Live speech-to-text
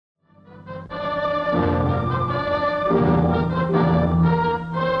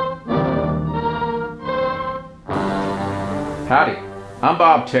Howdy, I'm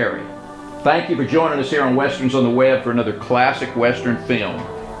Bob Terry. Thank you for joining us here on Westerns on the Web for another classic Western film.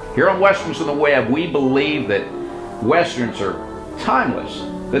 Here on Westerns on the Web, we believe that Westerns are timeless,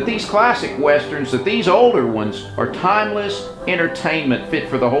 that these classic Westerns, that these older ones are timeless entertainment fit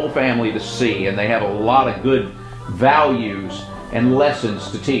for the whole family to see, and they have a lot of good values and lessons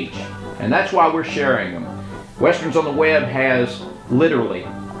to teach. And that's why we're sharing them. Westerns on the Web has literally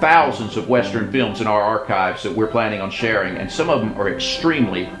thousands of Western films in our archives that we're planning on sharing, and some of them are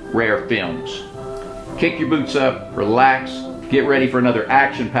extremely rare films. Kick your boots up, relax, get ready for another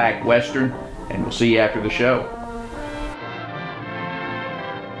action-packed Western, and we'll see you after the show.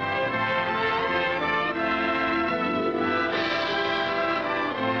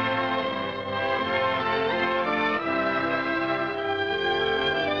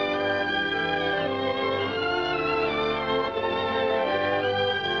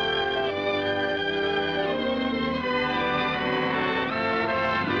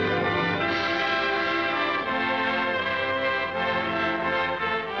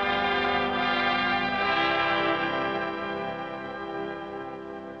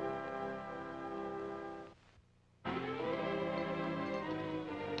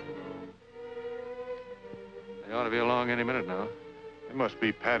 They ought to be along any minute now. They must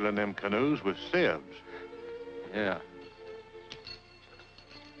be paddling them canoes with sieves. Yeah.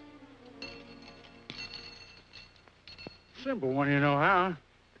 Simple one, you know how.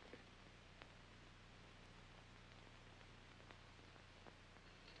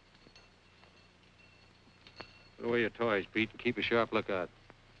 Put away your toys, Pete, and keep a sharp lookout.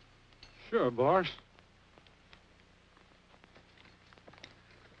 Sure, boss.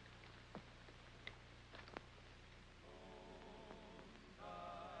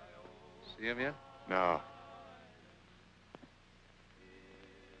 See him yet? No.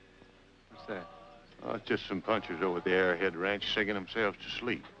 What's that? Oh, it's just some punchers over at the Airhead Ranch singing themselves to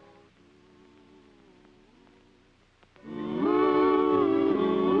sleep.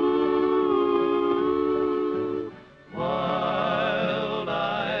 Wild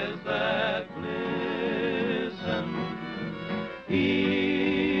eyes that glisten,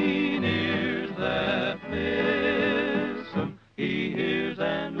 keen ears that listen, he hears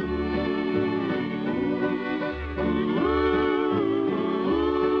and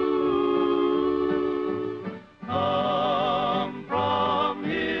come from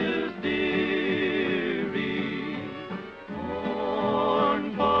his dearie,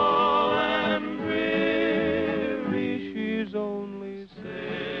 mournful and dreary. She's only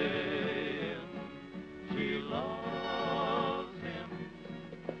saying she loves him.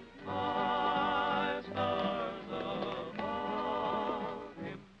 My stars above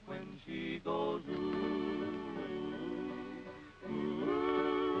him when she goes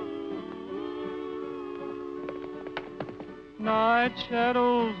Night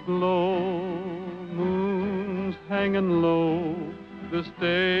shadows glow, moon's hanging low, the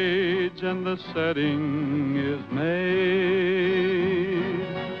stage and the setting is made.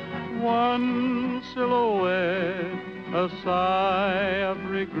 One silhouette, a sigh of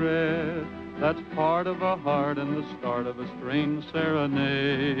regret, that's part of a heart and the start of a strange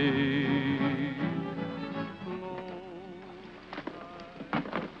serenade.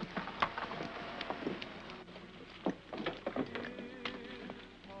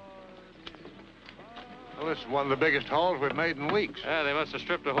 Well, this is one of the biggest hauls we've made in weeks. Yeah, they must have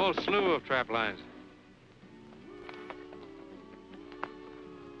stripped a whole slew of trap lines.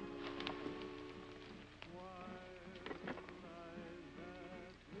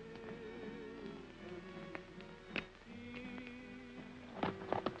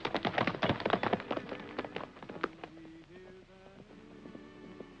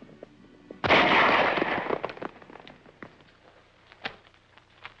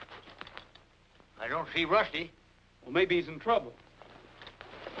 I don't see Rusty. Well, maybe he's in trouble.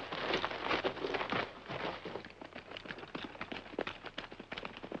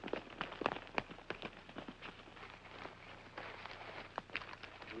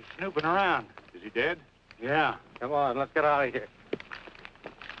 He's snooping around. Is he dead? Yeah. Come on, let's get out of here.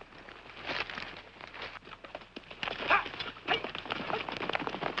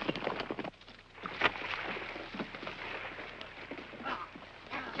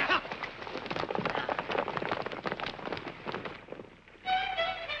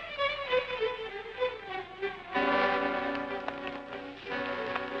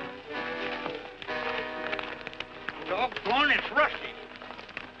 Doggone, it's Rusty.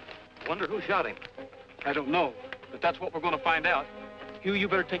 Wonder who shot him. I don't know, but that's what we're going to find out. Hugh, you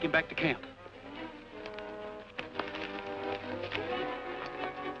better take him back to camp.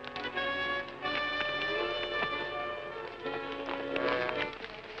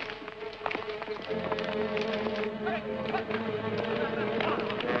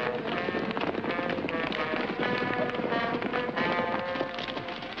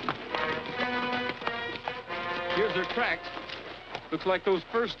 tracks. Looks like those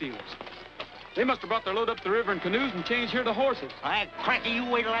fur stealers. They must have brought their load up the river in canoes and changed here to horses. Cracky, you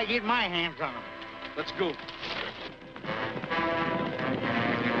wait till I get my hands on them. Let's go.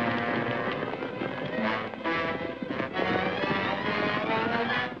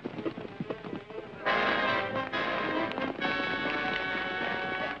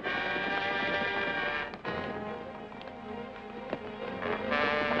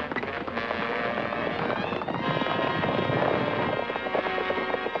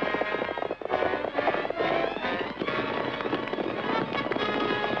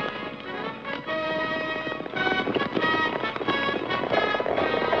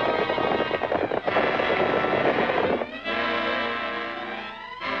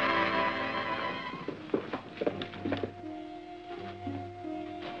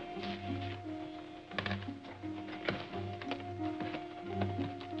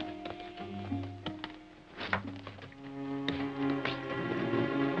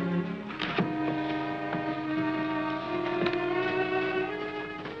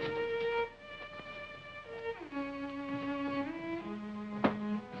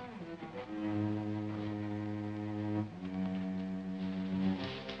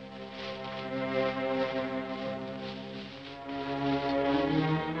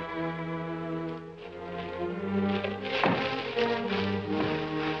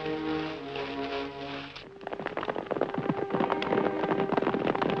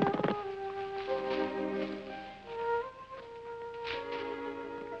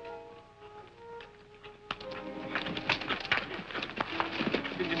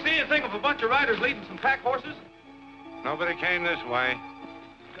 Think of a bunch of riders leading some pack horses? Nobody came this way.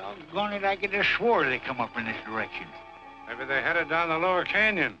 Doggone it, I could have swore they come up in this direction. Maybe they headed down the lower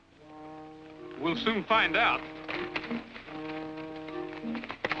canyon. We'll soon find out.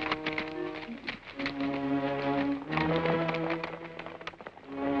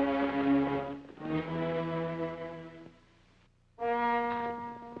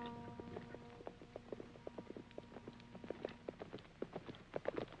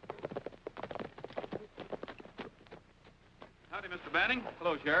 Howdy, Mr. Banning.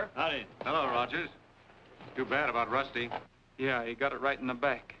 Hello, Sheriff. Howdy. Hello, Rogers. Too bad about Rusty. Yeah, he got it right in the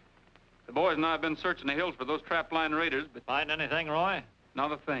back. The boys and I have been searching the hills for those trapline raiders, but Find anything, Roy?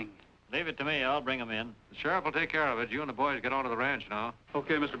 not a thing. Leave it to me. I'll bring them in. The sheriff will take care of it. You and the boys get on to the ranch now.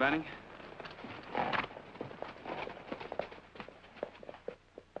 Okay, Mr. Banning.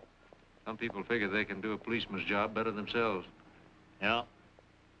 Some people figure they can do a policeman's job better themselves. Yeah.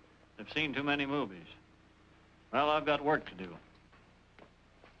 They've seen too many movies. Well, I've got work to do.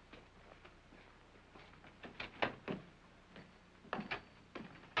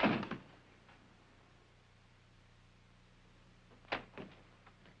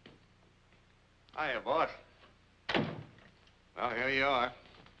 Hiya, boss. Well, here you are.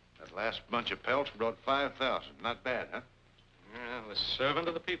 That last bunch of pelts brought 5,000. Not bad, huh? Yeah, the servant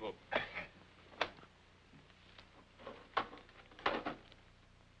of the people.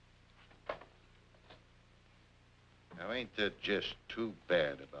 Now, ain't that just too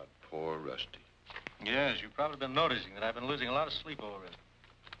bad about poor Rusty? Yes, you've probably been noticing that I've been losing a lot of sleep over it.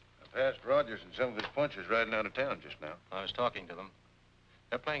 I passed Rogers and some of his punchers riding out of town just now. I was talking to them.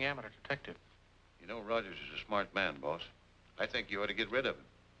 They're playing amateur detective. You know, Rogers is a smart man, boss. I think you ought to get rid of him.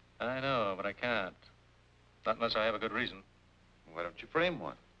 I know, but I can't. Not unless I have a good reason. Why don't you frame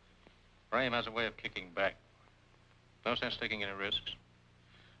one? Frame has a way of kicking back. No sense taking any risks.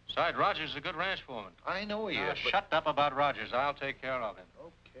 Besides, Rogers is a good ranch foreman. I know he is, but... Shut up about Rogers. I'll take care of him.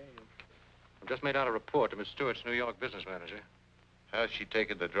 Okay. I've just made out a report to Miss Stewart's New York business manager. How's she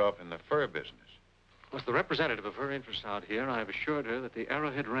taking the drop in the fur business? As the representative of her interests out here, I have assured her that the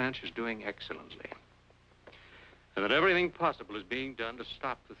Arrowhead Ranch is doing excellently. And that everything possible is being done to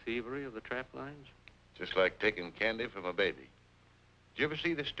stop the thievery of the trap lines. Just like taking candy from a baby. Did you ever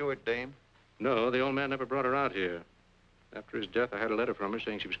see the Stewart dame? No, the old man never brought her out here. After his death, I had a letter from her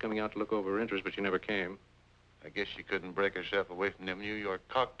saying she was coming out to look over her interests, but she never came. I guess she couldn't break herself away from them New York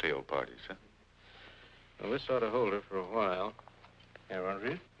cocktail parties, huh? Well, this ought to hold her for a while. Here, want to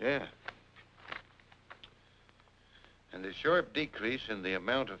read? Yeah. And the sharp decrease in the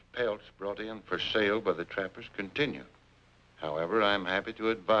amount of pelts brought in for sale by the trappers continue. However, I'm happy to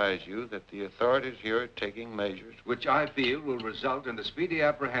advise you that the authorities here are taking measures which I feel will result in the speedy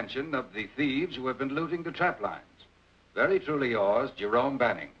apprehension of the thieves who have been looting the trap lines. Very truly yours, Jerome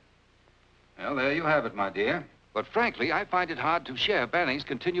Banning. Well, there you have it, my dear. But frankly, I find it hard to share Banning's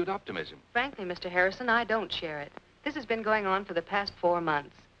continued optimism. Frankly, Mr. Harrison, I don't share it. This has been going on for the past 4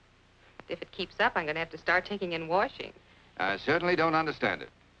 months. If it keeps up, I'm going to have to start taking in washing. I certainly don't understand it.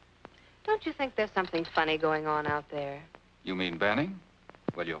 Don't you think there's something funny going on out there? You mean Banning?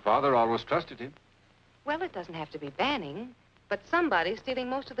 Well, your father always trusted him. Well, it doesn't have to be Banning, but somebody's stealing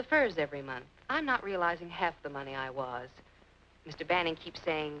most of the furs every month. I'm not realizing half the money I was. Mr. Banning keeps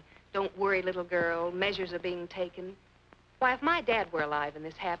saying, "Don't worry, little girl, measures are being taken." Why, if my dad were alive and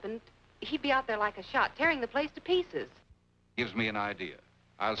this happened, he'd be out there like a shot, tearing the place to pieces. Gives me an idea.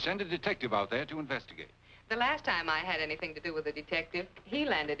 I'll send a detective out there to investigate. The last time I had anything to do with a detective, he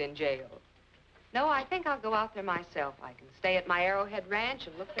landed in jail. No, I think I'll go out there myself. I can stay at my Arrowhead Ranch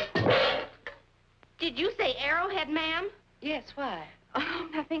and look at... Did you say Arrowhead, ma'am? Yes, why? Oh,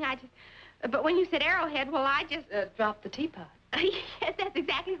 nothing. But when you said Arrowhead, well, I just... dropped the teapot. Yes, that's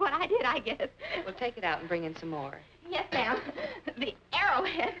exactly what I did, I guess. Well, take it out and bring in some more. Yes, ma'am. The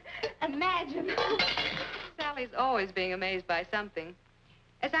Arrowhead. Imagine. Sally's always being amazed by something.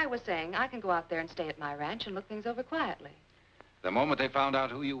 As I was saying, I can go out there and stay at my ranch and look things over quietly. The moment they found out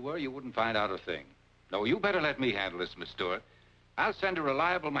who you were, you wouldn't find out a thing. No, you better let me handle this, Miss Stewart. I'll send a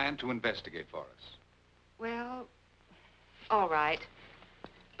reliable man to investigate for us. Well, all right.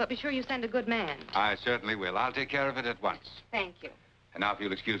 But be sure you send a good man. I certainly will. I'll take care of it at once. Thank you. And now, if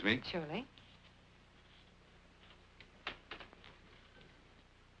you'll excuse me. Surely.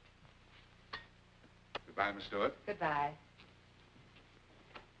 Goodbye, Miss Stewart. Goodbye.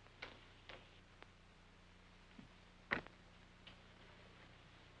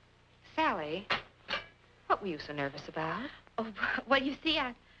 Sally, what were you so nervous about? Oh, well, you see,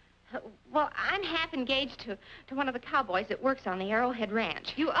 I'm half engaged to one of the cowboys that works on the Arrowhead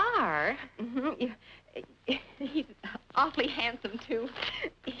Ranch. You are? Mm-hmm. He's awfully handsome, too.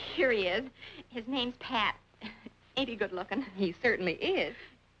 Here he is. His name's Pat. Ain't he good looking? He certainly is.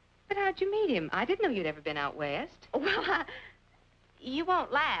 But how'd you meet him? I didn't know you'd ever been out west. Well, you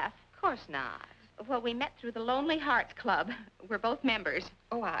won't laugh. Of course not. Well, we met through the Lonely Hearts Club. We're both members.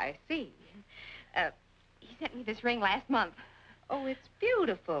 Oh, I see. He sent me this ring last month. Oh, it's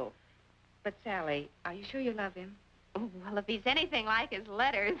beautiful. But, Sally, are you sure you love him? Oh, well, if he's anything like his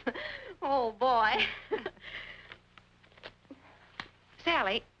letters. Oh, boy.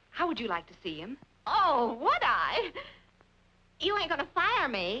 Sally, how would you like to see him? Oh, would I? You ain't gonna fire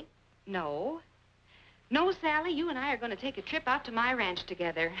me. No. No, Sally, you and I are going to take a trip out to my ranch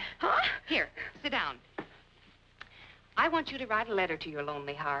together. Huh? Here, sit down. I want you to write a letter to your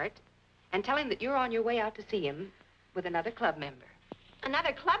lonely heart and tell him that you're on your way out to see him with another club member.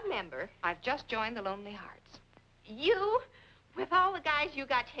 Another club member? I've just joined the Lonely Hearts. You? With all the guys you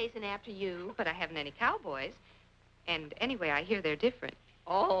got chasing after you? But I haven't any cowboys. And anyway, I hear they're different.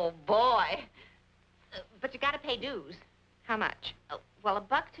 Oh, boy. But you gotta pay dues. How much? Well,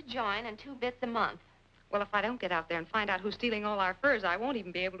 $1 to join and 2 bits a month. Well, if I don't get out there and find out who's stealing all our furs, I won't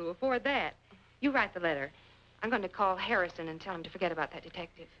even be able to afford that. You write the letter. I'm going to call Harrison and tell him to forget about that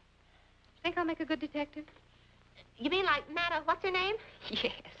detective. Think I'll make a good detective? You mean like Matta, what's her name?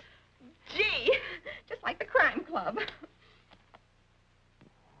 Yes. Gee, just like the crime club.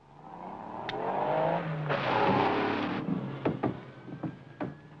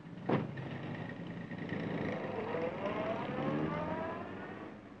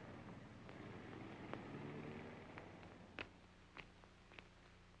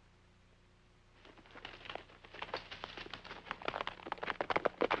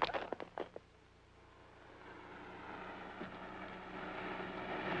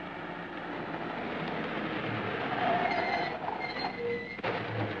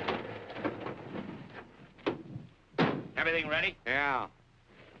 Everything ready? Yeah.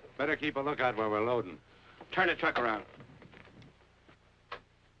 Better keep a lookout where we're loading. Turn the truck around.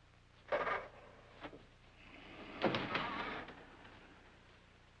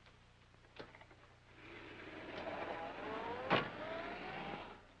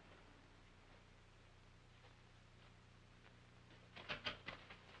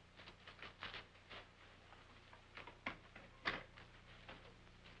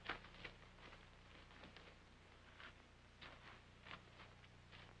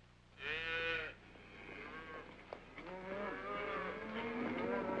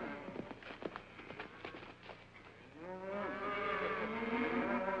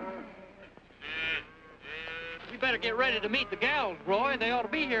 Better get ready to meet the gals, Roy. They ought to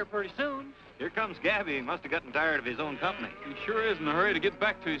be here pretty soon. Here comes Gabby. He must have gotten tired of his own company. He sure is in a hurry to get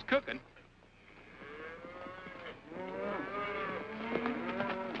back to his cooking.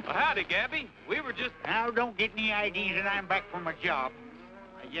 Well, howdy, Gabby. We were just... Now, don't get any ideas that I'm back from a job.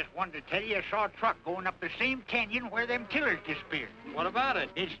 I just wanted to tell you I saw a truck going up the same canyon where them killers disappeared. What about it?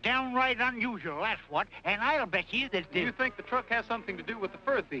 It's downright unusual, that's what. And I'll bet you that... Do you think the truck has something to do with the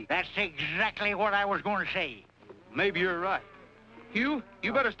fur thief? That's exactly what I was going to say. Maybe you're right. Hugh,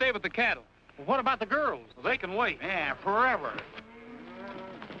 you better stay with the cattle. Well, what about the girls? Well, they can wait. Yeah, forever.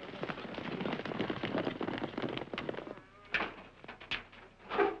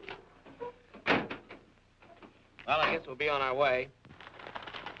 Well, I guess we'll be on our way.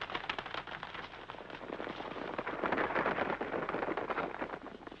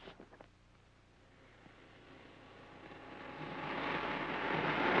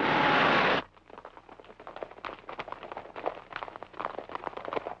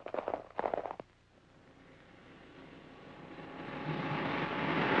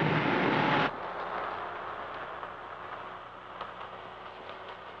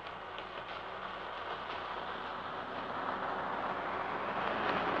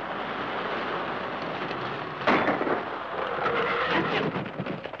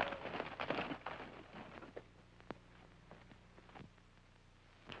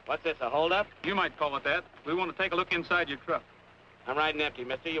 What's this, a holdup? You might call it that. We want to take a look inside your truck. I'm riding empty,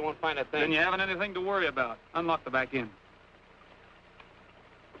 mister. You won't find a thing. Then you haven't anything to worry about. Unlock the back end.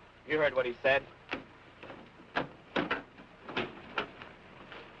 You heard what he said.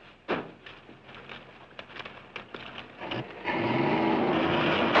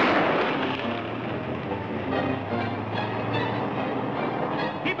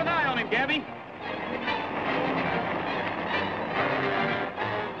 Keep an eye on him, Gabby.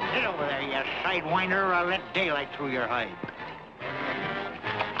 Get over there, you sidewinder, or I'll let daylight through your hide.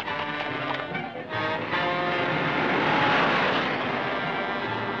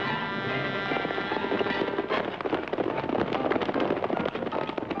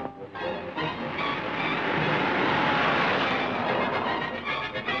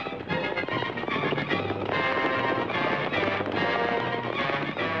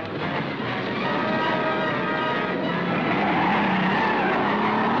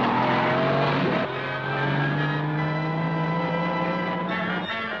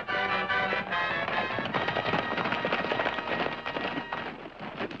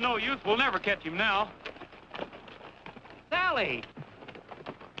 No use. We'll never catch him now. Sally!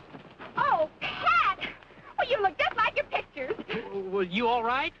 Oh, Pat! Well, you look just like your pictures. Well, you all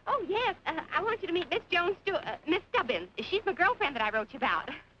right? Oh, yes. I want you to meet Miss Miss Stubbins. She's my girlfriend that I wrote you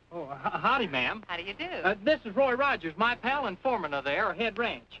about. Oh, howdy, ma'am. How do you do? This is Roy Rogers, my pal and foreman of the Arrowhead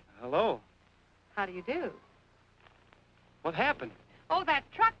Ranch. Hello. How do you do? What happened? Oh, that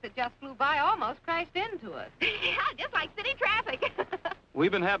truck that just flew by almost crashed into us. Yeah, just like city traffic.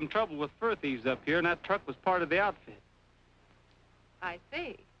 We've been having trouble with fur thieves up here, and that truck was part of the outfit. I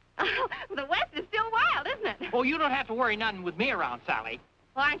see. The West is still wild, isn't it? Oh, you don't have to worry nothing with me around, Sally.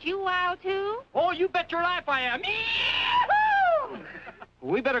 Well, aren't you wild, too? Oh, you bet your life I am. Yee-hoo!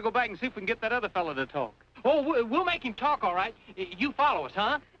 We better go back and see if we can get that other fella to talk. Oh, we'll make him talk, all right. You follow us,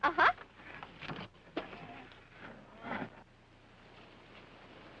 huh? Uh-huh.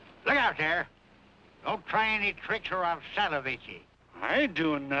 Look out there. Don't try any tricks or I'll salivate you. I ain't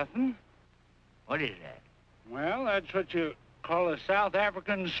doing nothing. What is that? Well, that's what you call a South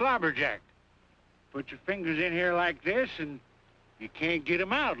African slobberjack. Put your fingers in here like this, and you can't get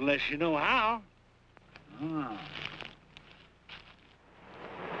them out unless you know how. Ah.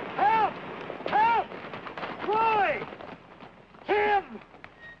 Help! Help! Floyd! Tim!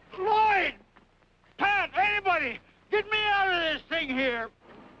 Lloyd! Pat! Anybody! Get me out of this thing here!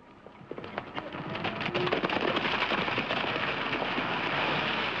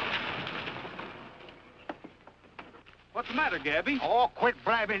 What's the matter, Gabby? Oh, quit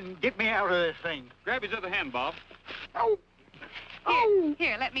blabbing. Get me out of this thing. Grab his other hand, Bob. Oh!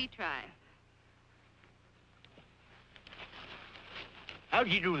 Here, let me try. How'd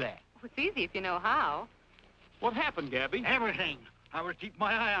you do that? It's easy if you know how. What happened, Gabby? Everything. I was keeping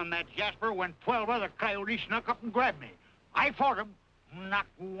my eye on that Jasper when 12 other coyotes snuck up and grabbed me. I fought them,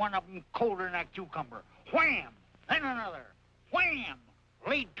 knocked one of them colder than a cucumber. Wham! Then another. Wham!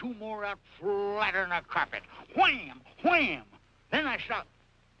 Laid two more out flatter than a carpet. Wham! Wham! Then I stopped.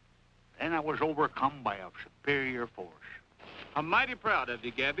 Then I was overcome by a superior force. I'm mighty proud of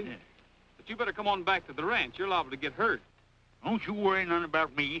you, Gabby. Yeah. But you better come on back to the ranch. You're liable to get hurt. Don't you worry none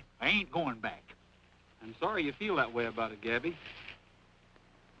about me. I ain't going back. I'm sorry you feel that way about it, Gabby.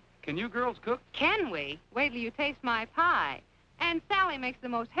 Can you girls cook? Can we? Wait till you taste my pie. And Sally makes the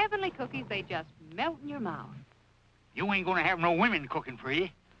most heavenly cookies. They just melt in your mouth. You ain't gonna have no women cooking for you.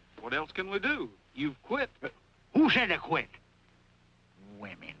 What else can we do? You've quit. Who said to quit?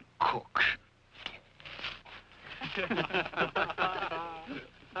 Women cooks.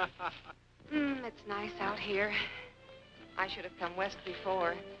 It's nice out here. I should have come west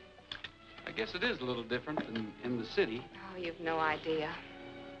before. I guess it is a little different than in the city. Oh, you've no idea.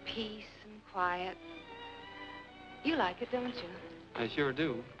 Peace and quiet. You like it, don't you? I sure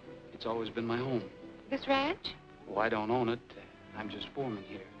do. It's always been my home. This ranch? Oh, I don't own it. I'm just foreman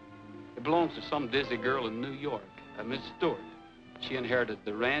here. It belongs to some dizzy girl in New York, Miss Stewart. She inherited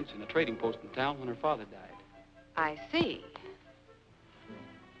the ranch and a trading post in town when her father died. I see.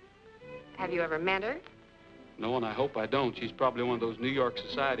 Have you ever met her? No, and I hope I don't. She's probably one of those New York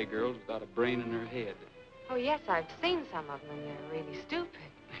society girls without a brain in her head. Oh, yes, I've seen some of them, and they're really stupid.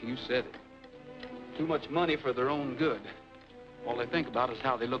 You said it. Too much money for their own good. All they think about is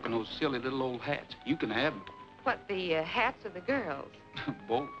how they look in those silly little old hats. You can have them. What, the hats of the girls?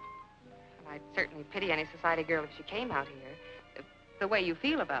 Both. Well, I'd certainly pity any society girl if she came out here. The way you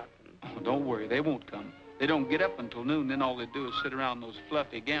feel about them. Oh, don't worry, they won't come. They don't get up until noon, then all they do is sit around in those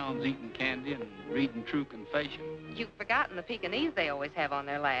fluffy gowns, eating candy and reading True Confession. You've forgotten the Pekingese they always have on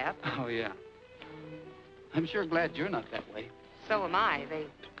their lap. Oh, yeah. I'm sure glad you're not that way. So am I. They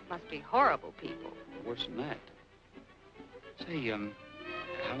must be horrible people. Worse than that. Say,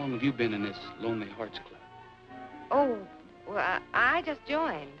 how long have you been in this Lonely Hearts Club? Oh, well, I just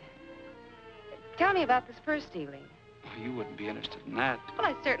joined. Tell me about this purse stealing. Oh, you wouldn't be interested in that. Well,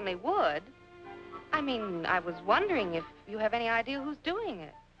 I certainly would. I mean, I was wondering if you have any idea who's doing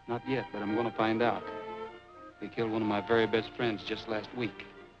it. Not yet, but I'm going to find out. They killed one of my very best friends just last week.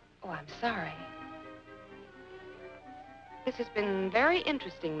 Oh, I'm sorry. This has been very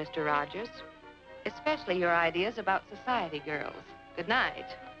interesting, Mr. Rogers. Especially your ideas about society girls. Good night.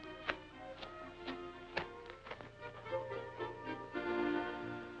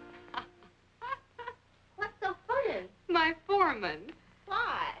 What's so funny? My foreman.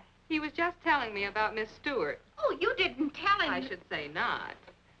 Why? He was just telling me about Miss Stewart. Oh, you didn't tell him. I should say not.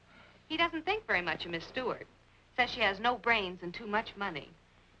 He doesn't think very much of Miss Stewart. Says she has no brains and too much money.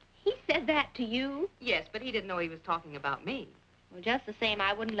 He said that to you? Yes, but he didn't know he was talking about me. Well, just the same,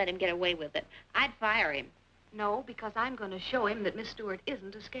 I wouldn't let him get away with it. I'd fire him. No, because I'm going to show him that Miss Stewart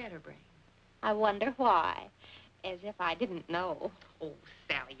isn't a scatterbrain. I wonder why. As if I didn't know. Oh,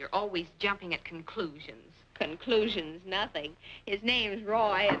 Sally, you're always jumping at conclusions. Conclusions, nothing. His name's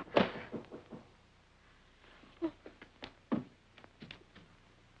Roy, and...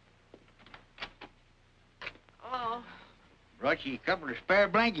 Oh. Brought you a couple of spare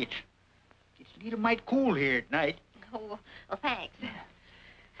blankets. It's a little might cool here at night. Oh, well, thanks.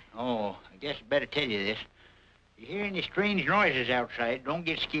 Oh, I guess I better tell you this. You hear any strange noises outside, don't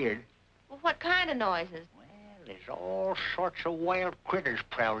get scared. Well, what kind of noises? Well, there's all sorts of wild critters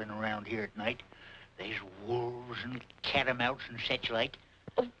prowling around here at night. There's wolves and catamounts and such like.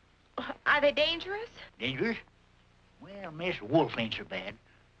 Oh, are they dangerous? Dangerous? Well, Miss, wolf ain't so bad.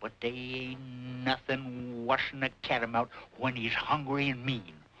 But they ain't nothing worse than a catamount when he's hungry and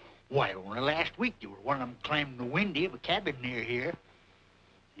mean. Why, only last week there was one of them climbing the window of a cabin near here.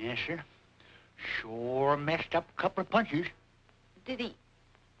 Yes, sir. Sure messed up a couple of punches. Did he?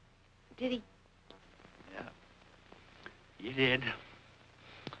 Yeah. He did.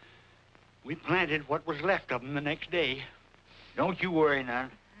 We planted what was left of them the next day. Don't you worry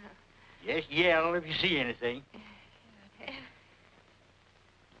none. Just yell if you see anything.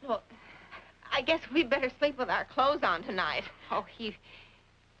 Well, I guess we'd better sleep with our clothes on tonight. Oh, he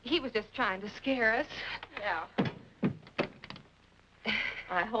was just trying to scare us. Yeah.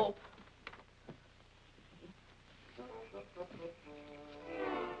 I hope.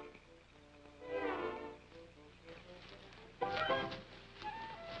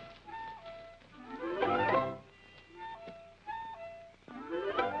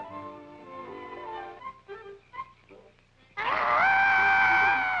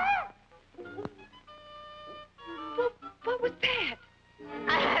 What was that?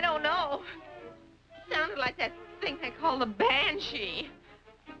 I don't know. Sounded like that thing they call the banshee.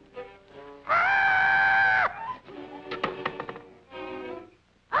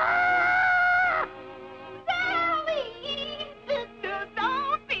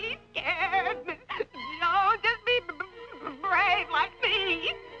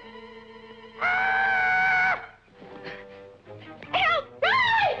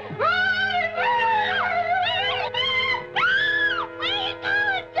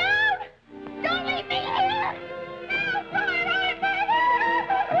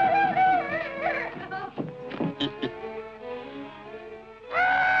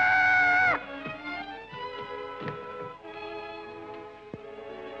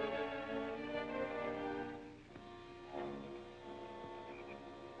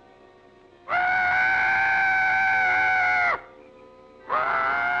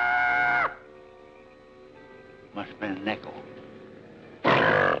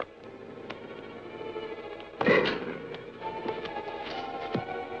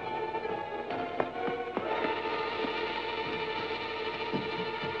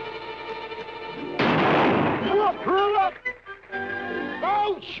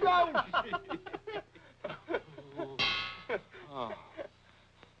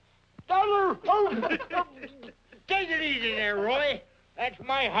 Take it easy there, Roy. That's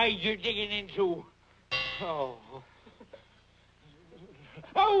my hide you're digging into. Oh.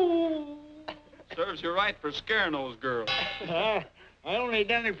 Oh! Serves you right for scaring those girls. I only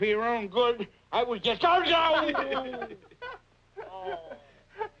done it for your own good. I was just... Oh, no! Oh.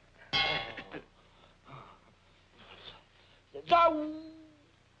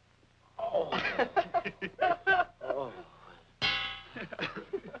 Oh.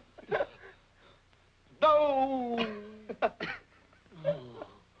 No!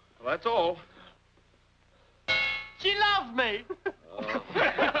 Well, that's all. She loves me. Oh.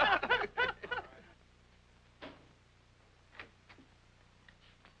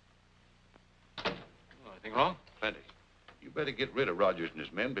 Anything wrong? Plenty. You better get rid of Rogers and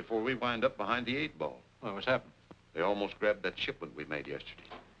his men before we wind up behind the 8-ball. Well, what's happened? They almost grabbed that shipment we made yesterday.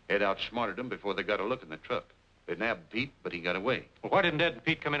 Ed outsmarted them before they got a look in the truck. They nabbed Pete, but he got away. Well, why didn't Ed and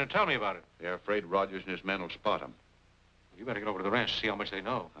Pete come in and tell me about it? They're afraid Rogers and his men will spot them. You better get over to the ranch to see how much they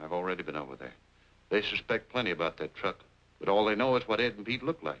know. I've already been over there. They suspect plenty about that truck, but all they know is what Ed and Pete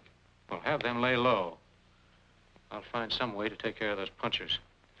look like. Well, have them lay low. I'll find some way to take care of those punchers.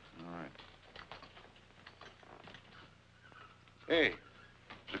 All right. Hey,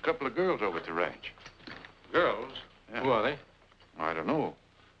 there's a couple of girls over at the ranch. Girls? Yeah. Who are they? I don't know.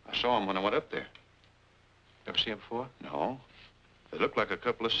 I saw them when I went up there. Ever see them before? No. They look like a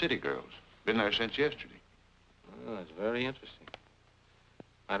couple of city girls. Been there since yesterday. Oh, that's very interesting.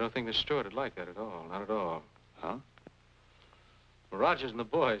 I don't think Miss Stewart would like that at all. Not at all. Huh? Well, Rogers and the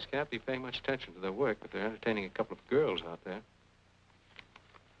boys can't be paying much attention to their work, but they're entertaining a couple of girls out there.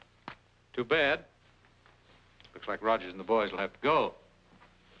 Too bad. Looks like Rogers and the boys will have to go.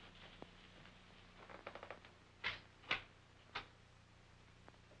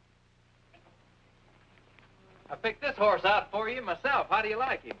 I picked this horse out for you myself. How do you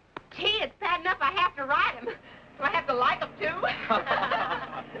like him? Gee, it's bad enough I have to ride him. Do I have to like him, too?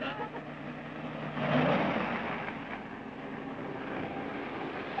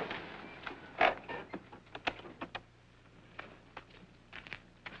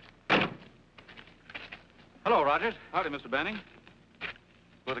 Hello, Rogers. Howdy, Mr. Banning.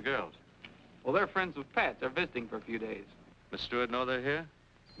 Who are the girls? Well, they're friends with Pat. They're visiting for a few days. Miss Stewart know they're here?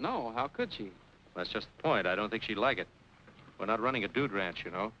 No, how could she? That's just the point. I don't think she'd like it. We're not running a dude ranch,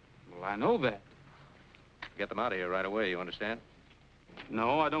 you know. Well, I know that. Get them out of here right away, you understand?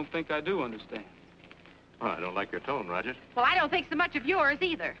 No, I don't think I do understand. Well, I don't like your tone, Rogers. Well, I don't think so much of yours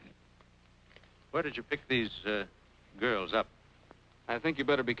either. Where did you pick these, girls up? I think you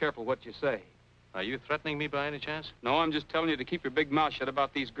better be careful what you say. Are you threatening me by any chance? No, I'm just telling you to keep your big mouth shut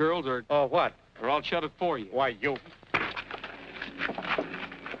about these girls or... Oh, what? Or I'll shut it for you. Why, you...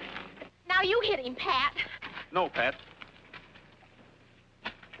 Now you hit him, Pat. No, Pat.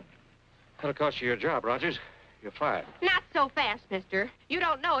 That'll cost you your job, Rogers. You're fired. Not so fast, mister. You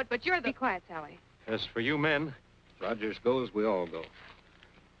don't know it, but you're the... Be quiet, Sally. As for you men... Rogers goes, we all go.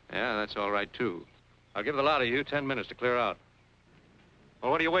 Yeah, that's all right, too. I'll give the lot of you 10 minutes to clear out.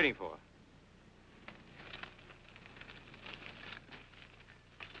 Well, what are you waiting for?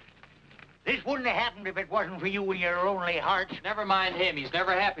 This wouldn't have happened if it wasn't for you and your lonely hearts. Never mind him. He's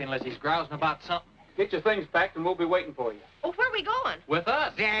never happy unless he's grousing about something. Get your things packed and we'll be waiting for you. Oh, where are we going? With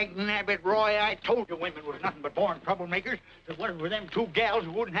us. Dag nabbit, Roy, I told you women was nothing but born troublemakers. If it wasn't for them two gals,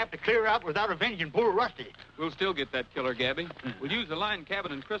 we wouldn't have to clear out without avenging poor Rusty. We'll still get that killer, Gabby. We'll use the line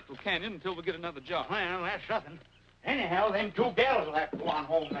cabin in Crystal Canyon until we get another job. Well, that's nothing. Anyhow, them two gals will have to go on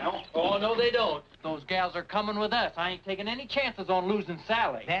home now. Oh, no, they don't. Those gals are coming with us. I ain't taking any chances on losing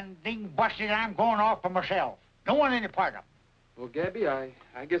Sally. Then ding busted, I'm going off for myself. Don't want any part of 'em. Well, Gabby, I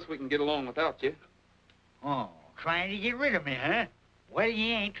guess we can get along without you. Oh, trying to get rid of me, huh? Well,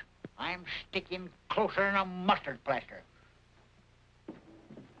 you ain't. I'm sticking closer than a mustard plaster.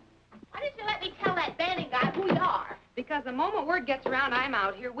 Why didn't you let me tell that Banning guy who you are? Because the moment word gets around I'm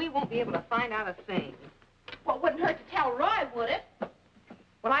out here, we won't be able to find out a thing. Well, it wouldn't hurt to tell Roy, would it?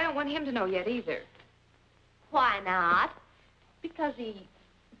 Well, I don't want him to know yet either. Why not? Because he...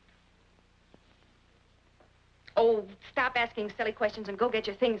 Oh, stop asking silly questions and go get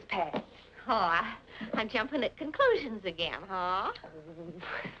your things packed. Oh, I'm jumping at conclusions again, huh?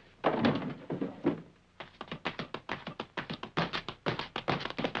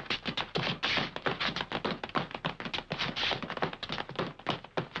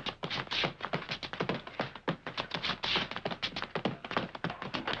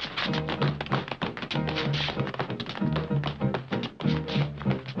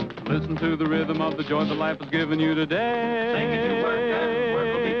 Listen to the rhythm of the joy that life has given you today. Sing it to work and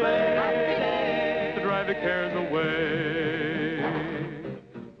work will be paid. To drive your cares away.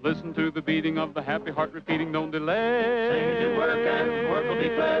 Listen to the beating of the happy heart repeating, don't delay. Sing as you work and work will be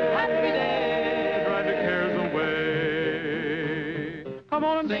play. Happy day. Drive your cares away. Come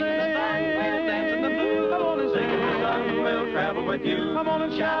on and sing. Sing in the sun, we'll dance in the blue. Come on and sing in the sun, we'll travel with you. Come on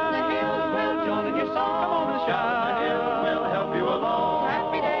and shout the hills, we'll join in your song. Come on and shout the hills, we'll help you along.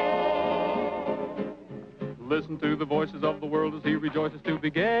 Happy day. Listen to the voices of the world as he rejoices to be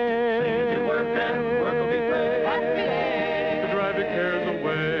gay. Sing as you work and work will be play. Happy day. To drive your cares away.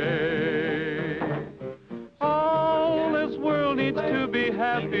 All this world needs to be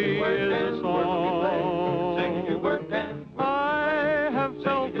happy is a song. Sing as you work and I have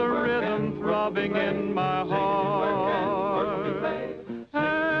felt the rhythm throbbing in my heart.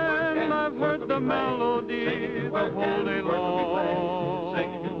 And I've heard the melody the whole day long.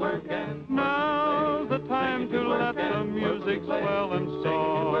 Now's the time to let the music swell and start.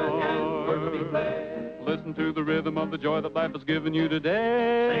 Listen to the rhythm of the joy that life has given you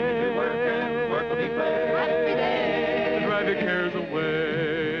today. Sing as you work and work will be play. Happy day. To drive your cares away.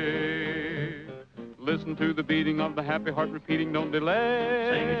 Listen to the beating of the happy heart repeating, don't delay.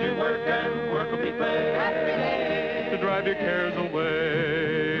 Sing as you work and work will be play. Happy day. To drive your cares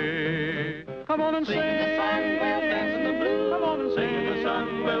away. Come on and sing. Sing in the sun, we'll dance in the blue. Come on and sing in the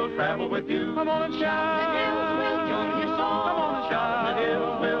sun, we'll travel with you. Come on and shout. The hills, we'll join in your song. Come on and shout the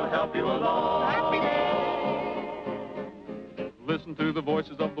hills, we'll help you along. Happy day. Listen to the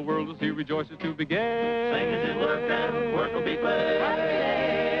voices of the world as he rejoices to be gay. Sing as you work and work will be play. Happy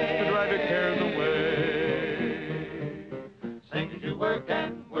day. To drive your cares away. Sing as you work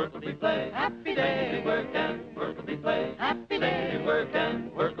and work will be play. Happy day. Sing as you work and work will be play. Happy day. Sing as you work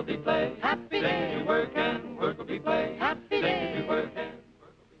and work will be play. Happy day. Sing as you work and work will be play. Happy day. Sing as you work and work will be play.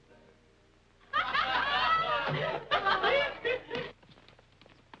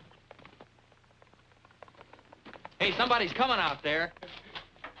 Hey, somebody's coming out there.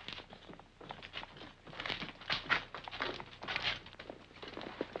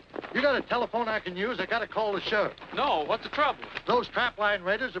 You got a telephone I can use? I got to call the sheriff. No, what's the trouble? Those trapline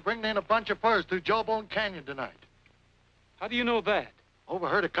raiders are bringing in a bunch of furs through Jawbone Canyon tonight. How do you know that?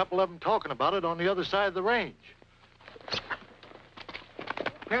 Overheard a couple of them talking about it on the other side of the range.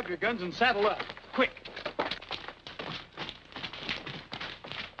 Grab your guns and saddle up. Quick.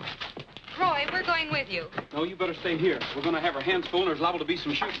 Roy, we're going with you. No, you better stay here. We're going to have our hands full, and there's liable to be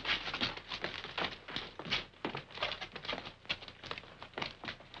some shooting.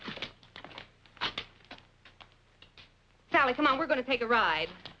 Sally, come on, we're going to take a ride.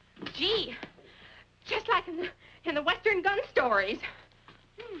 Gee, just like in the Western gun stories.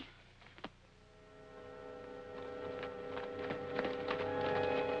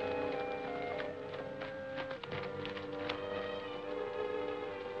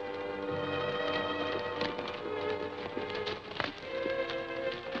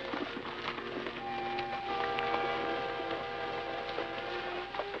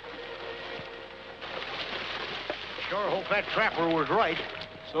 Sure hope that trapper was right.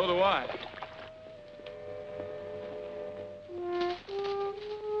 So do I.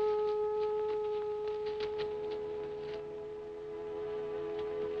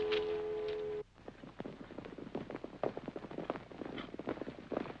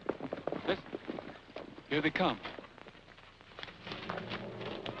 Listen. Here they come.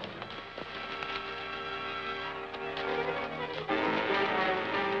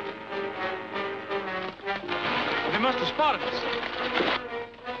 They must have spotted us.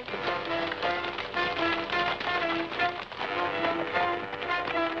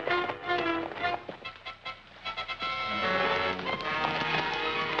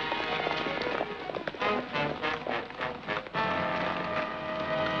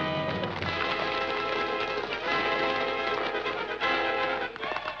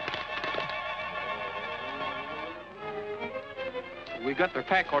 We got their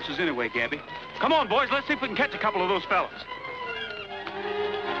pack horses anyway, Gabby. Come on, boys, let's see if we can catch a couple of those fellas.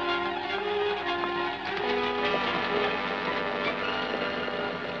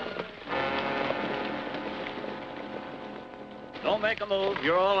 Don't make a move.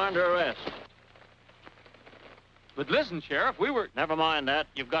 You're all under arrest. But listen, Sheriff, we were... Never mind that.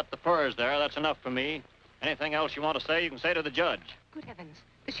 You've got the furs there. That's enough for me. Anything else you want to say, you can say to the judge. Good heavens.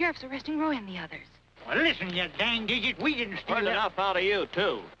 The sheriff's arresting Roy and the others. Well, listen, you dang idiot. We didn't steal Heard that. enough out of you,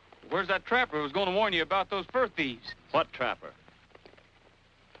 too. Where's that trapper who was going to warn you about those fur thieves? What trapper?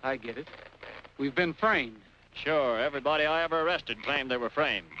 I get it. We've been framed. Sure, everybody I ever arrested claimed they were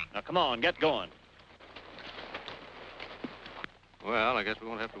framed. Now, come on, get going. Well, I guess we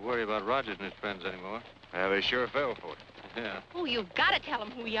won't have to worry about Rogers and his friends anymore. Yeah, they sure fell for it. Yeah. Oh, you've got to tell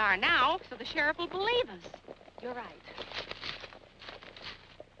him who we are now, so the sheriff will believe us. You're right.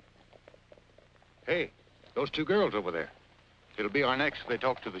 Hey, those two girls over there. It'll be our next if they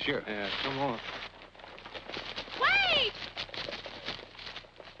talk to the sheriff. Yeah, come on. Wait!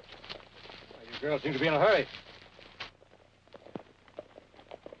 You girls seem to be in a hurry.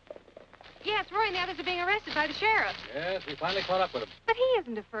 Yes, Roy and the others are being arrested by the sheriff. Yes, we finally caught up with them. But he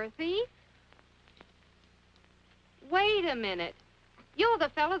isn't a fur thief. Wait a minute. You're the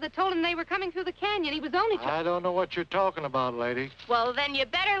fellow that told him they were coming through the canyon. He was only... I don't know what you're talking about, lady. Well, then you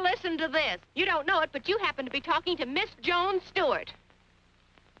better listen to this. You don't know it, but you happen to be talking to Miss Joan Stewart.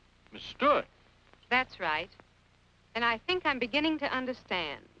 Miss Stewart? That's right. And I think I'm beginning to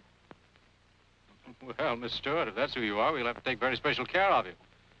understand. Well, Miss Stewart, if that's who you are, we'll have to take very special care of you.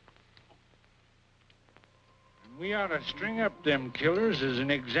 We ought to string up them killers as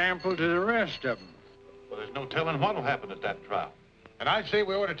an example to the rest of them. Well, there's no telling what'll happen at that trial. And I'd say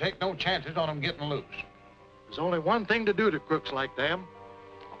we ought to take no chances on them getting loose. There's only one thing to do to crooks like them,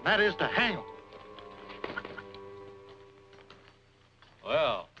 and that is to hang them.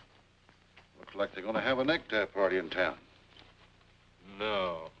 Well. Looks like they're going to have a necktie party in town.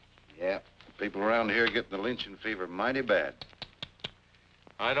 No. Yeah. People around here are getting the lynching fever mighty bad.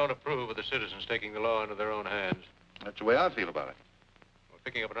 I don't approve of the citizens taking the law into their own hands. That's the way I feel about it. We're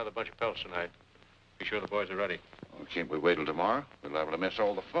picking up another bunch of pelts tonight. Be sure the boys are ready. Well, can't we wait till tomorrow? We'll have to miss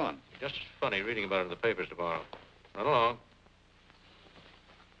all the fun. Just as funny reading about it in the papers tomorrow. Run along.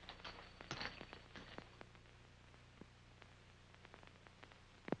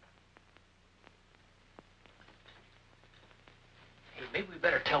 Hey, maybe we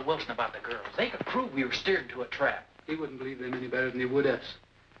better tell Wilson about the girls. They could prove we were steered into a trap. He wouldn't believe them any better than he would us.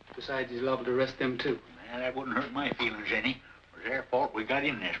 Besides, he's liable to arrest them, too. Man, that wouldn't hurt my feelings any. It was their fault we got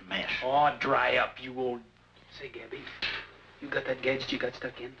in this mess. Oh, dry up, you old... Say, Gabby, you got that gadget you got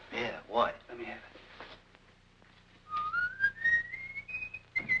stuck in? Yeah, what? Let me have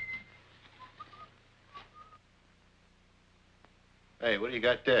it. Hey, what do you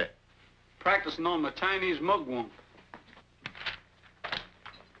got there? Practicing on my Chinese mugwump.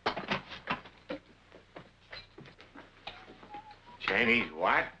 Chinese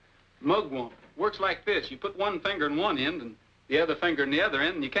what? Mugwump. Works like this. You put one finger in one end and the other finger in the other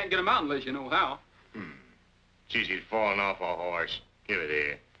end, and you can't get them out unless you know how. Geez, he's falling off a horse. Give it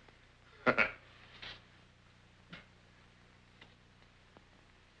here.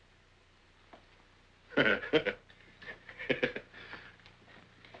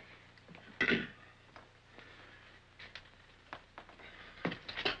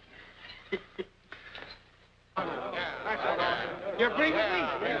 You agree with me?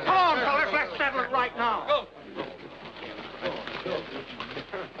 Come on, fellas, let's settle it right now. Go.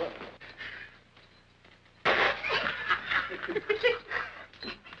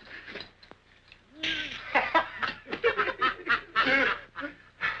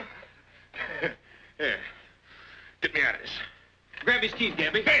 Here, get me out of this. Grab his keys,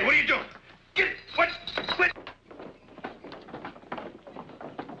 Gabby. Hey, what are you doing? Get it! What? Quit!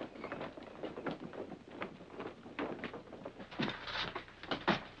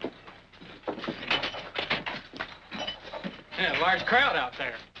 Yeah, large crowd out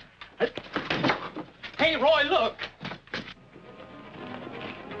there. Hey, Roy, look.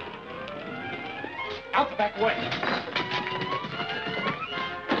 Out the back way.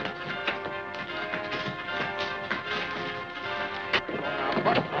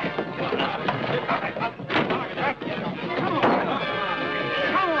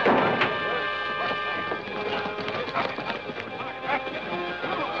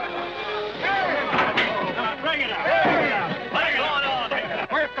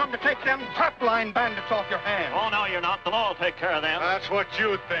 Them trapline bandits off your hands. Oh, no, you're not. The law will take care of them. That's what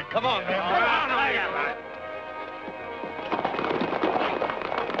you think. Come on, man.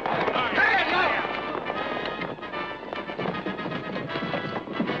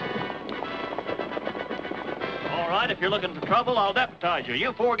 All right, if you're looking for trouble, I'll deputize you.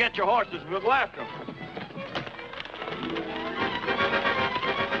 You four get your horses and we'll go after them.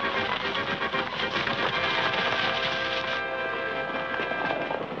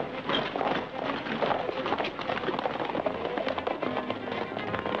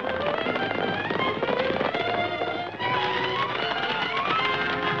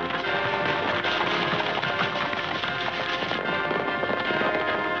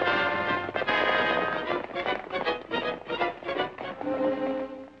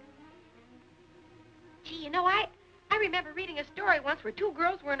 Where two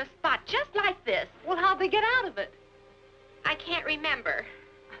girls were in a spot just like this. Well, how'd they get out of it? I can't remember.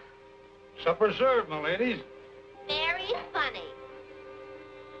 Supper served, my ladies. Very funny.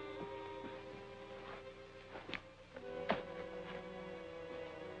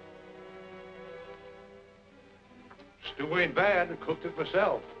 Stew ain't bad. I cooked it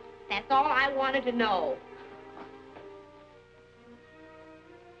myself. That's all I wanted to know.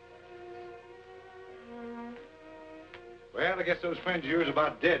 Well, I guess those friends of yours are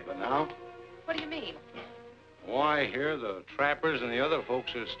about dead by now. What do you mean? Why, here the trappers and the other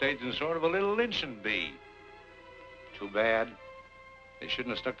folks are staging sort of a little lynching bee. Too bad. They shouldn't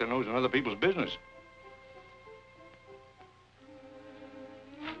have stuck their nose in other people's business.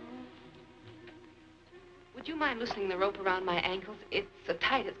 Would you mind loosening the rope around my ankles? It's so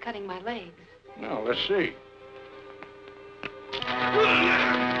tight it's cutting my legs. Now, let's see.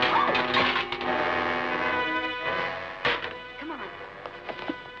 Come on.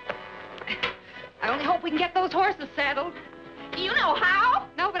 I only hope we can get those horses saddled. Do you know how?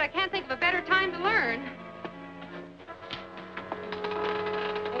 No, but I can't think of a better time to learn.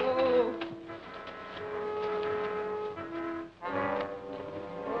 Oh.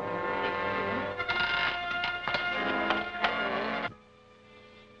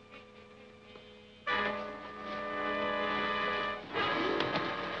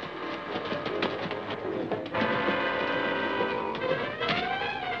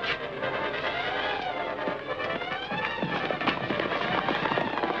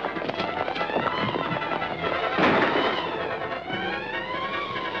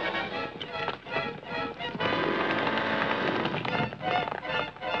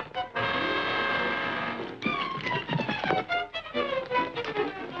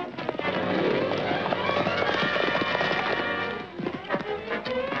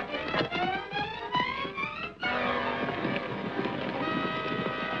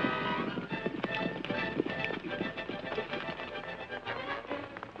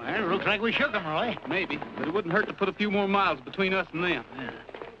 Looks like we shook them, Roy. Maybe, but it wouldn't hurt to put a few more miles between us and them. Yeah.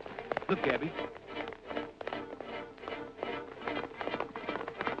 Look, Gabby.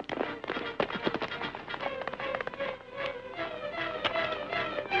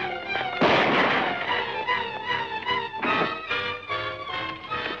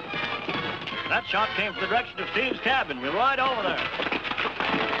 That shot came from the direction of Steve's cabin. We're right over there.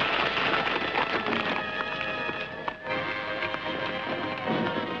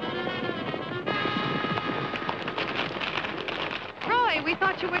 We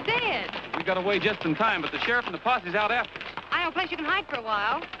thought you were dead. We got away just in time, but the sheriff and the posse's out after us. I know a place you can hide for a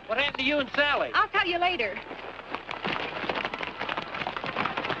while. What happened to you and Sally? I'll tell you later.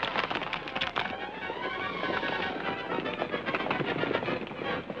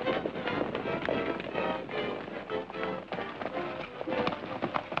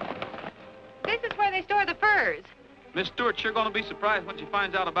 This is where they store the furs. Miss Stewart's sure gonna be surprised when she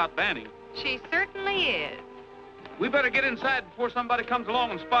finds out about Banning. She certainly is. We better get inside before somebody comes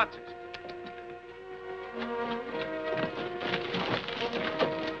along and spots us.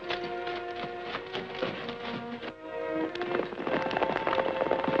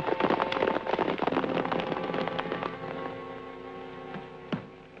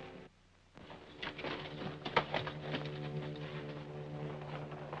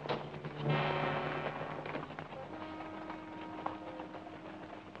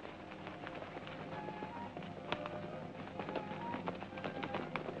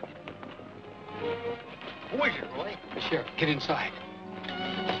 Who is it, Roy? The sheriff, get inside.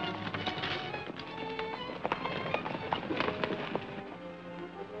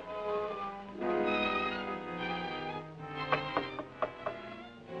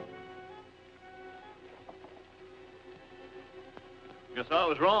 Guess I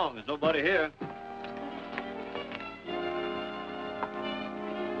was wrong. There's nobody here.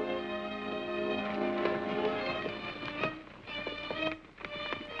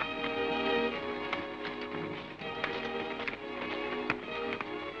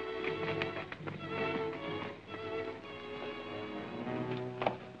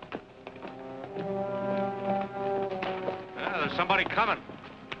 There's somebody coming.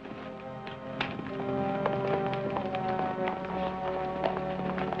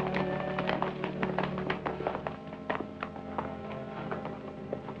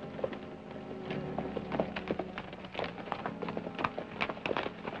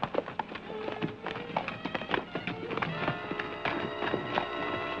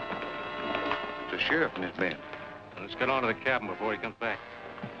 The sheriff and his men. Let's get on to the cabin before he comes back.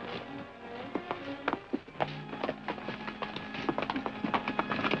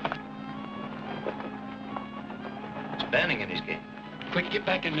 Banning in his game. Quick, get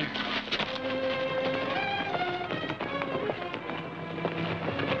back in there.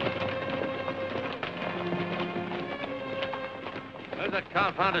 Where's that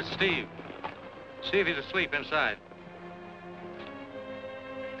confounded Steve? See if he's asleep inside.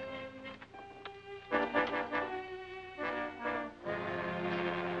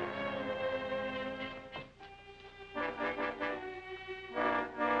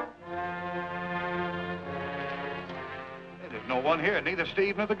 one here, neither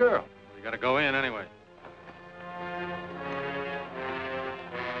Steve nor the girl. We gotta go in anyway.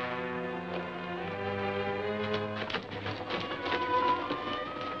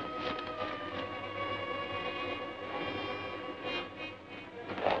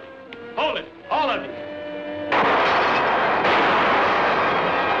 Hold it, all of you.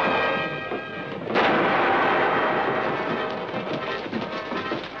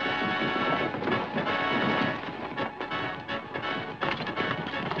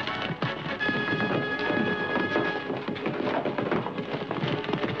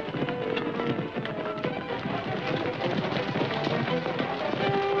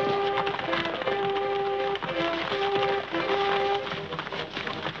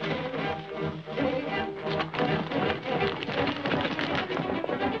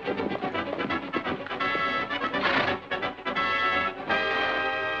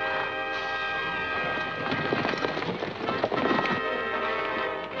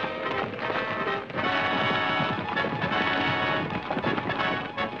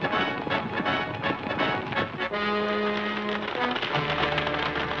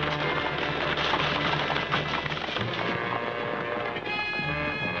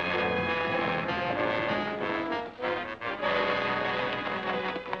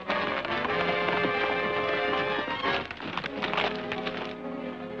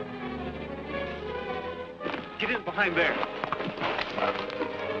 Get in behind there.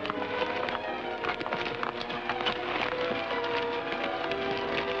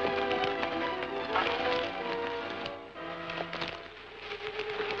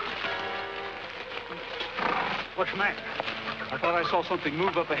 What's the matter? I thought I saw something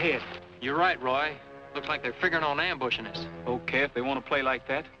move up ahead. You're right, Roy. Looks like they're figuring on ambushing us. Okay, if they want to play like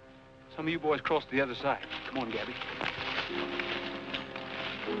that. Some of you boys cross to the other side. Come on, Gabby.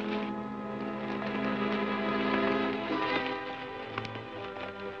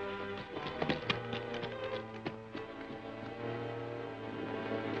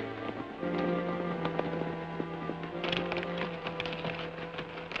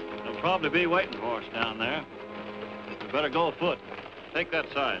 They'll probably be waiting for us down there. We better go afoot. Take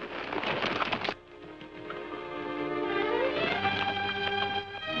that side.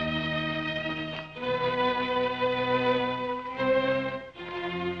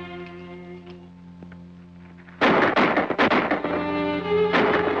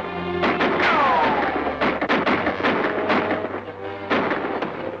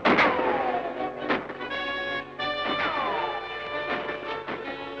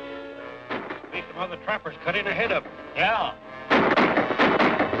 The trappers cut in ahead of them. Yeah.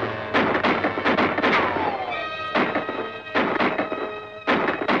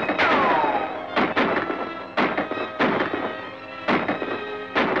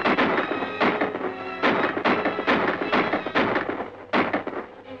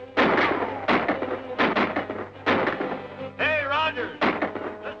 Hey, Rogers!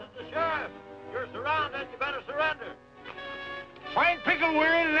 This is the sheriff. You're surrounded. You better surrender. Fine pickle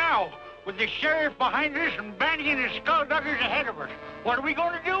we're in now, with the sheriff behind us and Banning and his skullduggers ahead of us. What are we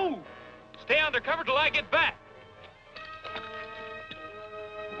going to do? Stay undercover till I get back.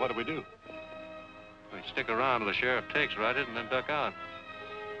 What do we do? We stick around till the sheriff takes Rogers and then duck out.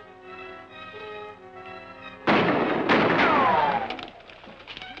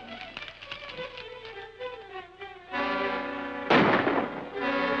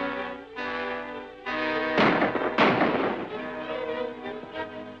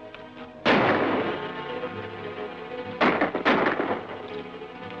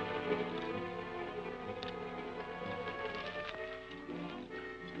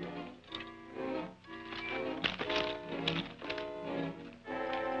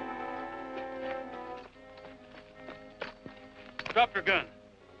 Drop your gun.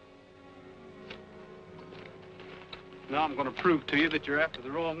 Now I'm going to prove to you that you're after the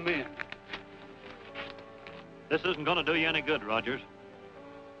wrong men. This isn't going to do you any good, Rogers.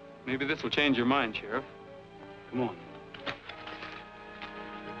 Maybe this will change your mind, Sheriff. Come on.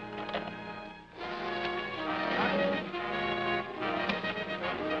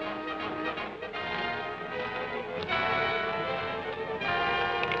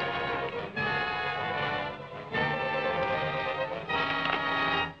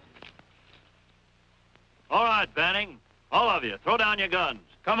 All right, Banning. All of you, throw down your guns.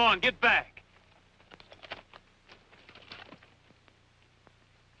 Come on, get back.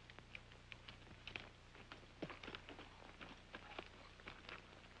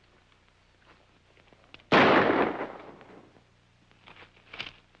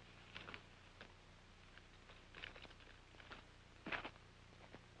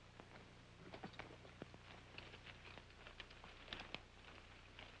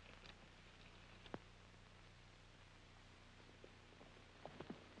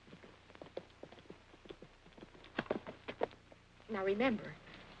 Now, remember.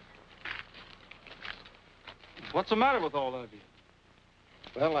 What's the matter with all of you?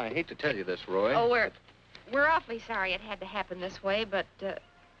 Well, I hate to tell you this, Roy. Oh, we're awfully sorry it had to happen this way, but,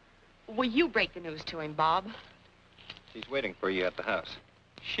 will you break the news to him, Bob? She's waiting for you at the house.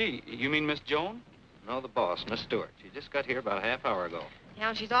 She? You mean Miss Joan? No, the boss, Miss Stewart. She just got here about a half hour ago.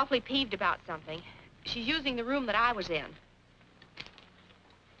 Now, she's awfully peeved about something. She's using the room that I was in.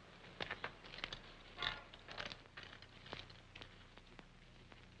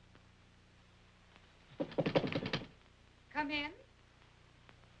 Come in.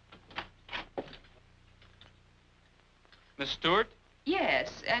 Miss Stewart?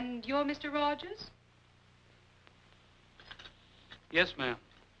 Yes, and you're Mr. Rogers? Yes, ma'am.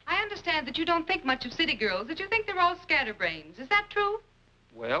 I understand that you don't think much of city girls, that you think they're all scatterbrains. Is that true?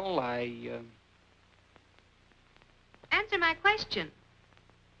 Well, Answer my question.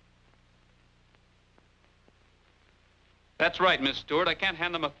 That's right, Miss Stewart. I can't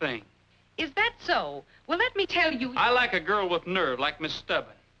hand them a thing. Is that so? Well, let me tell you... I like a girl with nerve, like Miss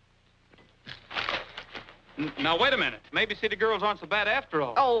Stubborn. Now, wait a minute. Maybe city girls aren't so bad after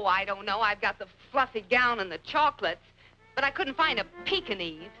all. Oh, I don't know. I've got the fluffy gown and the chocolates, but I couldn't find a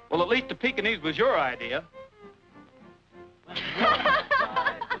Pekingese. Well, at least the Pekingese was your idea.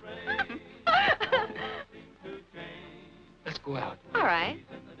 Let's go out. All right.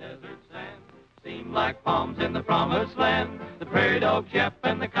 Seem like palms in the promised land. The prairie dogs yap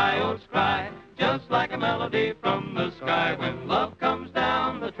and the coyotes cry, just like a melody from the sky. When love comes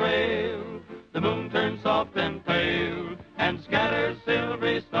down the trail, the moon turns soft and pale and scatters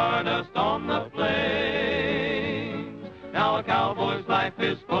silvery stardust on the plains. Now a cowboy's life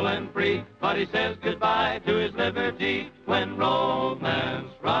is full and free, but he says goodbye to his liberty when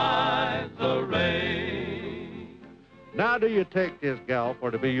romance rides a rain. Now do you take this gal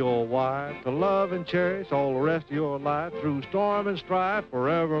for to be your wife, to love and cherish all the rest of your life, through storm and strife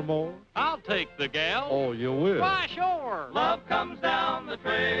forevermore? I'll take the gal. Oh, you will? Why, sure. Love comes down the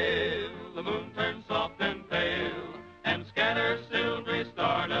trail, the moon turns soft and pale, and scatters silvery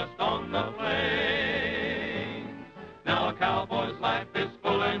stardust on the plains. Now a cowboy's life is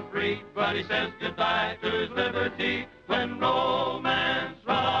full and free, but he says goodbye to his liberty when romance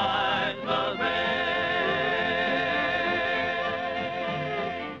rides the rain.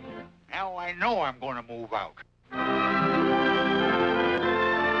 Now I know I'm going to move out.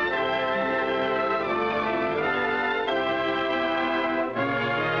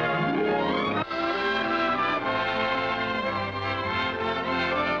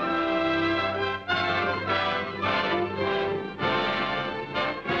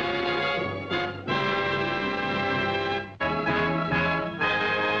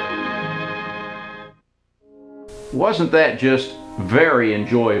 Wasn't that just very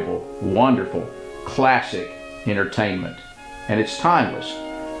enjoyable, wonderful, classic entertainment? And it's timeless.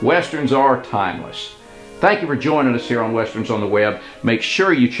 Westerns are timeless. Thank you for joining us here on Westerns on the Web. Make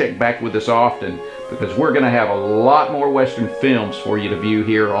sure you check back with us often, because we're going to have a lot more Western films for you to view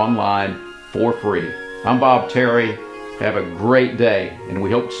here online for free. I'm Bob Terry. Have a great day, and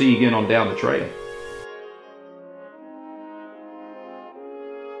we hope to see you again on Down the Trail.